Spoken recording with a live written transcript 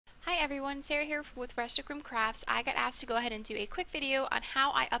everyone, Sarah here with Rustic Room Crafts. I got asked to go ahead and do a quick video on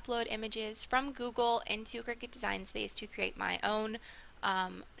how I upload images from Google into Cricut Design Space to create my own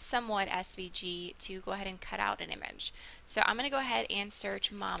somewhat SVG to go ahead and cut out an image. So I'm going to go ahead and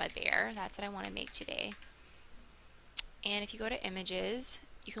search Mama Bear. That's what I want to make today. And if you go to images,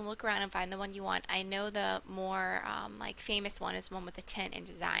 you can look around and find the one you want. I know the more famous one is one with the tint and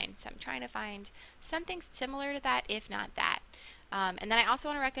design, so I'm trying to find something similar to that, if not that. And then I also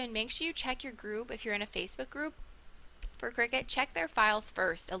want to recommend, make sure you check your group. If you're in a Facebook group for Cricut, check their files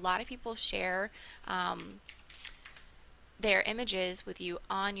first. A lot of people share their images with you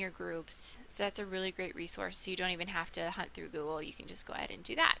on your groups, so that's a really great resource, so you don't even have to hunt through Google. You can just go ahead and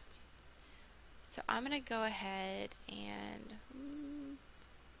do that. So I'm going to go ahead and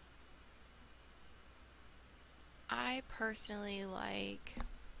I personally I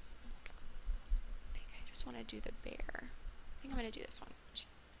think I just want to do the bear. I think I'm going to do this one.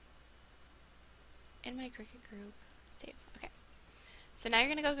 In my Cricut group, save. Okay. So now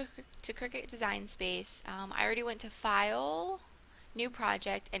you're going to go to Cricut Design Space. I already went to File, New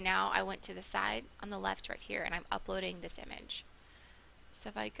Project, and now I went to the side on the left right here, and I'm uploading this image. So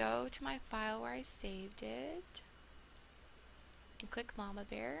if I go to my file where I saved it, and click Mama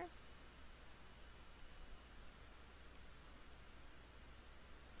Bear,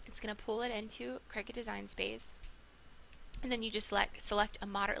 it's going to pull it into Cricut Design Space. And then you just select a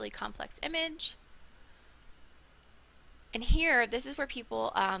moderately complex image. And here, this is where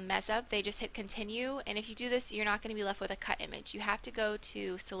people mess up. They just hit continue, and if you do this, you're not going to be left with a cut image. You have to go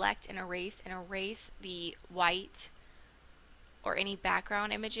to select and erase the white or any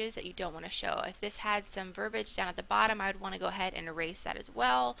background images that you don't want to show. If this had some verbiage down at the bottom, I would want to go ahead and erase that as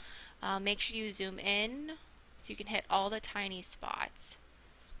well. Make sure you zoom in so you can hit all the tiny spots,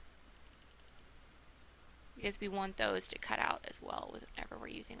 because we want those to cut out as well whenever we're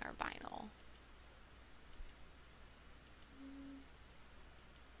using our vinyl.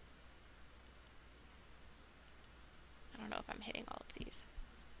 I don't know if I'm hitting all of these.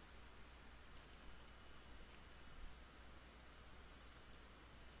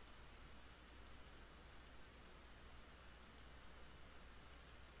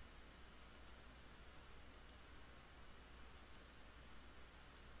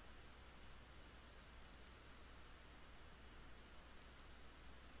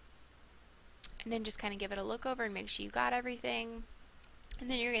 And then just kind of give it a look over and make sure you got everything. And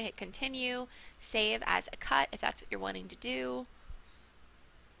then you're going to hit continue, save as a cut if that's what you're wanting to do.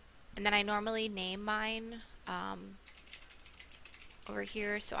 And then I normally name mine over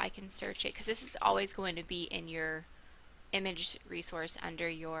here so I can search it, because this is always going to be in your image resource under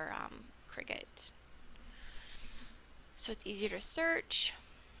your Cricut. So it's easier to search.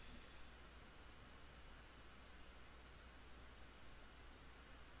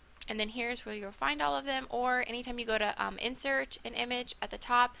 And then here's where you'll find all of them, or anytime you go to insert an image at the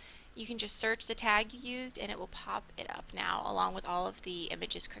top, you can just search the tag you used and it will pop it up now along with all of the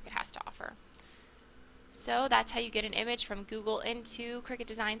images Cricut has to offer. So that's how you get an image from Google into Cricut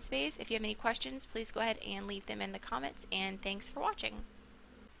Design Space. If you have any questions, please go ahead and leave them in the comments, and thanks for watching.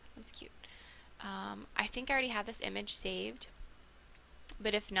 That's cute. I think I already have this image saved,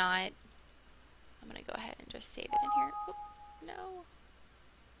 but if not, I'm going to go ahead and just save it in here. Oop, no.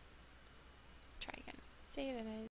 Try again. Save image.